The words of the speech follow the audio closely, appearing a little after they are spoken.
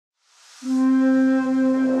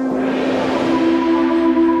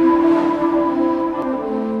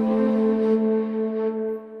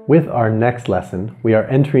With our next lesson, we are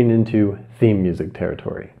entering into theme music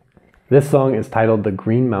territory. This song is titled The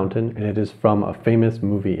Green Mountain, and it is from a famous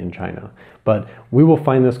movie in China. But we will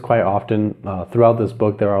find this quite often throughout this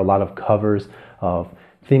book. There are a lot of covers of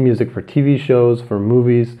theme music for TV shows, for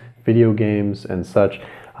movies, video games, and such.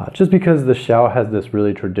 Just because the xiao has this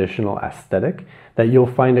really traditional aesthetic that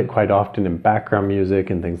you'll find it quite often in background music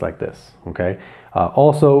and things like this, okay?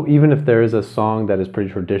 Also, even if there is a song that is pretty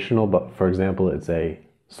traditional, but for example, it's a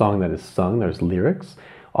song that is sung, there's lyrics,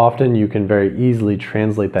 often you can very easily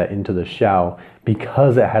translate that into the xiao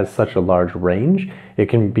because it has such a large range. It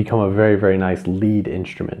can become a very, very nice lead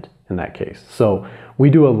instrument in that case. So we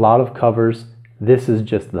do a lot of covers. This is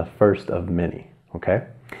just the first of many, okay?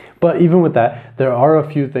 But even with that, there are a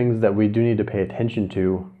few things that we do need to pay attention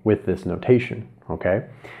to with this notation, okay?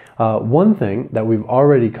 One thing that we've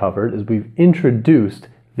already covered is we've introduced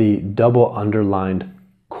the double underlined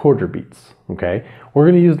quarter beats, okay? We're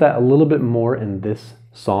going to use that a little bit more in this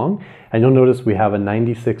song, and you'll notice we have a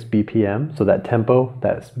 96 BPM, so that tempo,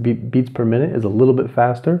 that beats per minute, is a little bit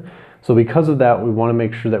faster. So because of that, we want to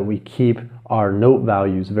make sure that we keep our note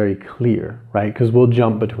values very clear, right? Because we'll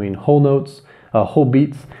jump between whole notes, whole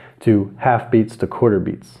beats to half beats to quarter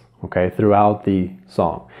beats, okay, throughout the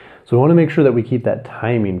song. So we want to make sure that we keep that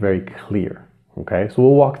timing very clear, okay? So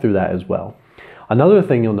we'll walk through that as well. Another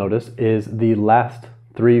thing you'll notice is the last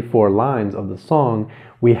 3-4 lines of the song,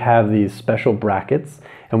 we have these special brackets,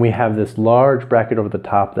 and we have this large bracket over the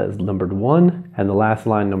top that is numbered 1 and the last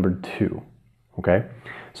line numbered 2, okay?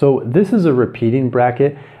 So this is a repeating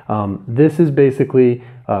bracket. This is basically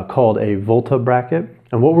called a volta bracket,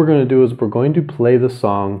 and what we're going to do is we're going to play the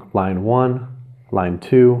song line 1, line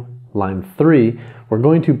 2, line 3. We're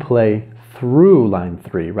going to play through line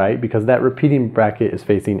 3, right? Because that repeating bracket is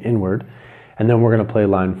facing inward, and then we're going to play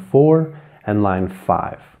line 4 and line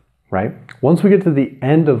 5, right? Once we get to the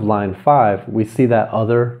end of line 5, we see that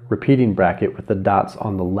other repeating bracket with the dots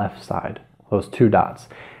on the left side, those 2 dots,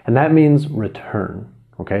 and that means return,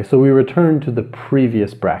 okay? So we return to the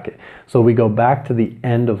previous bracket. So we go back to the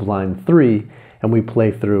end of line 3 and we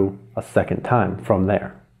play through a second time from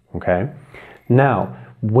there, okay? Now,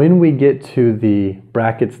 when we get to the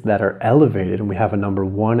brackets that are elevated and we have a number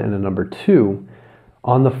 1 and a number 2,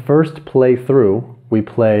 on the first play through, we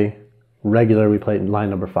play line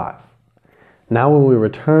number 5. Now when we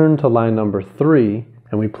return to line number 3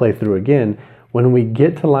 and we play through again, when we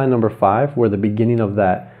get to line number 5, where the beginning of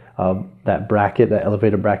that bracket, that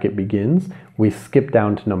elevated bracket begins, we skip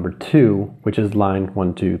down to number 2, which is line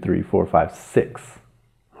 1, 2, 3, 4, 5, 6,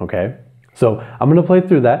 okay? So I'm going to play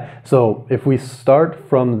through that. So if we start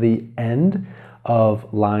from the end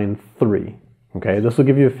of line 3, okay, this will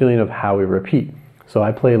give you a feeling of how we repeat. So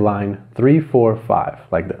I play line 3, 4, 5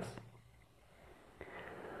 like this.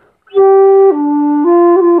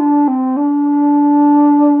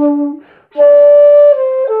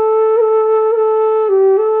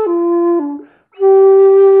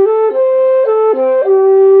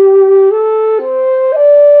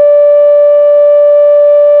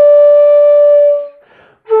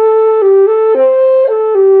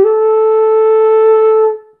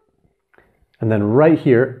 And then right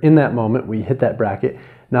here, in that moment, we hit that bracket.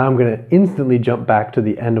 Now I'm going to instantly jump back to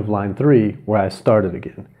the end of line 3 where I started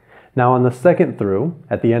again. Now on the second through,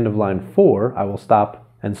 at the end of line 4, I will stop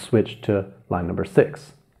and switch to line number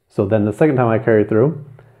 6. So then the second time I carry through,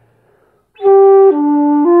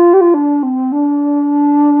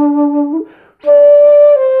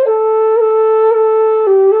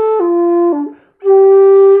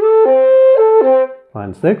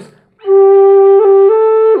 line 6,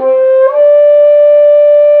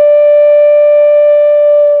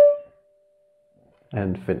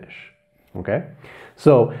 and finish, okay?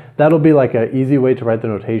 So that'll be like an easy way to write the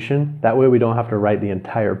notation. That way we don't have to write the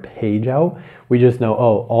entire page out. We just know,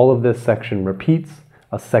 oh, all of this section repeats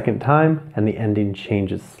a second time and the ending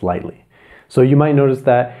changes slightly. So you might notice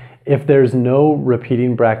that if there's no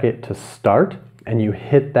repeating bracket to start and you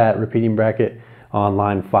hit that repeating bracket on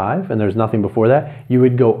line 5 and there's nothing before that, you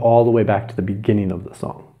would go all the way back to the beginning of the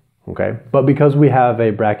song, okay? But because we have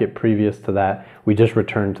a bracket previous to that, we just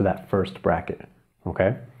return to that first bracket.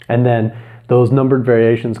 Okay, and then those numbered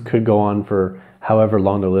variations could go on for however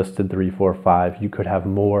long they're listed, 3, 4, 5. You could have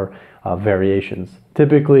more variations.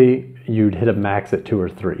 Typically, you'd hit a max at 2 or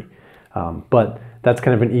 3, but that's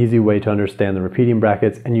kind of an easy way to understand the repeating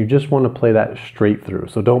brackets, and you just want to play that straight through.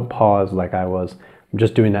 So don't pause like I was. I'm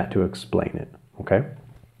just doing that to explain it, okay?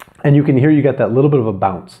 And you can hear you get that little bit of a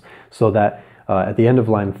bounce, so that at the end of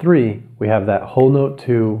line 3, we have that whole note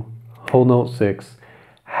 2, whole note 6,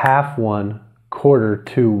 half 1, quarter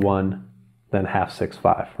 2, 1, then half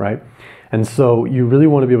 6/5, right? And so you really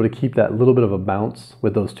want to be able to keep that little bit of a bounce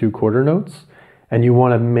with those two quarter notes, and you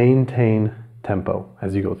want to maintain tempo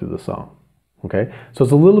as you go through the song. Okay, so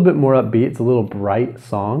it's a little bit more upbeat, it's a little bright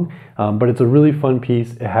song, but it's a really fun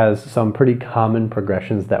piece. It has some pretty common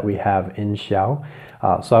progressions that we have in Xiao.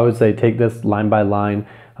 So I would say take this line by line,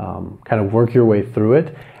 kind of work your way through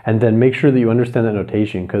it, and then make sure that you understand that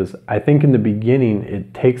notation, because I think in the beginning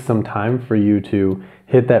it takes some time for you to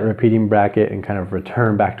hit that repeating bracket and kind of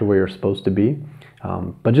return back to where you're supposed to be.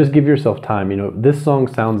 But just give yourself time. You know, this song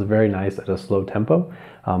sounds very nice at a slow tempo,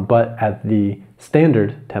 but at the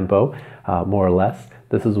standard tempo, more or less,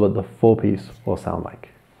 this is what the full piece will sound like.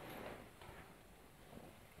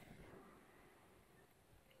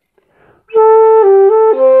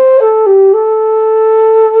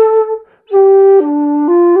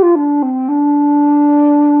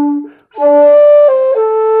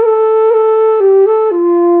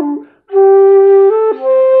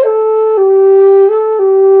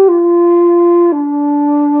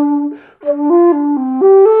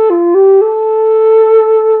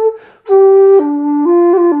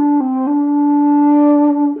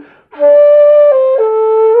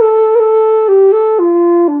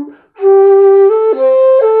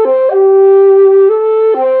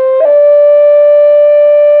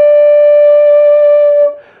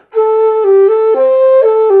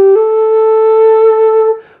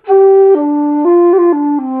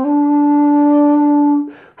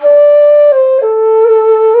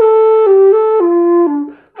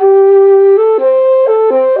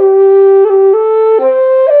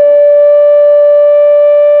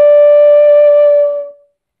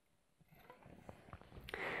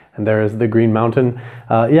 And there is the Green Mountain.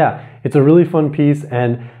 Yeah, it's a really fun piece,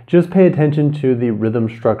 and just pay attention to the rhythm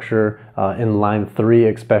structure in line 3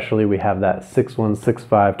 especially. We have that 6-1,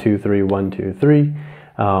 6-5, 2-3,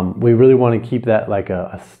 1-2-3. We really want to keep that like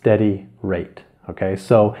a steady rate. Okay,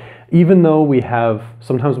 so even though we have,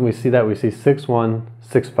 sometimes when we see that, we see 6-1,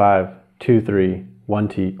 6-5, 2-3,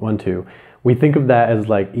 1-2, we think of that as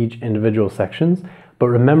like each individual sections, but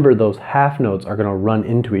remember those half notes are going to run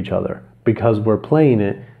into each other because we're playing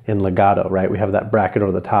it in legato, right? We have that bracket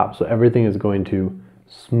over the top, so everything is going to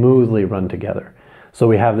smoothly run together. So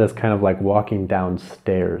we have this kind of like walking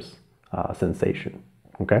downstairs sensation,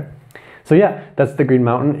 okay? So yeah, that's the Green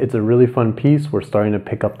Mountain. It's a really fun piece. We're starting to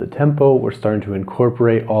pick up the tempo, we're starting to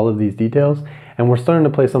incorporate all of these details, and we're starting to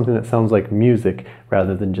play something that sounds like music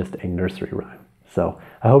rather than just a nursery rhyme. So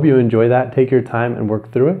I hope you enjoy that. Take your time and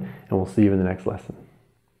work through it, and we'll see you in the next lesson.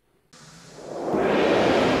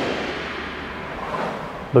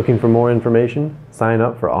 Looking for more information? Sign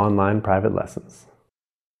up for online private lessons.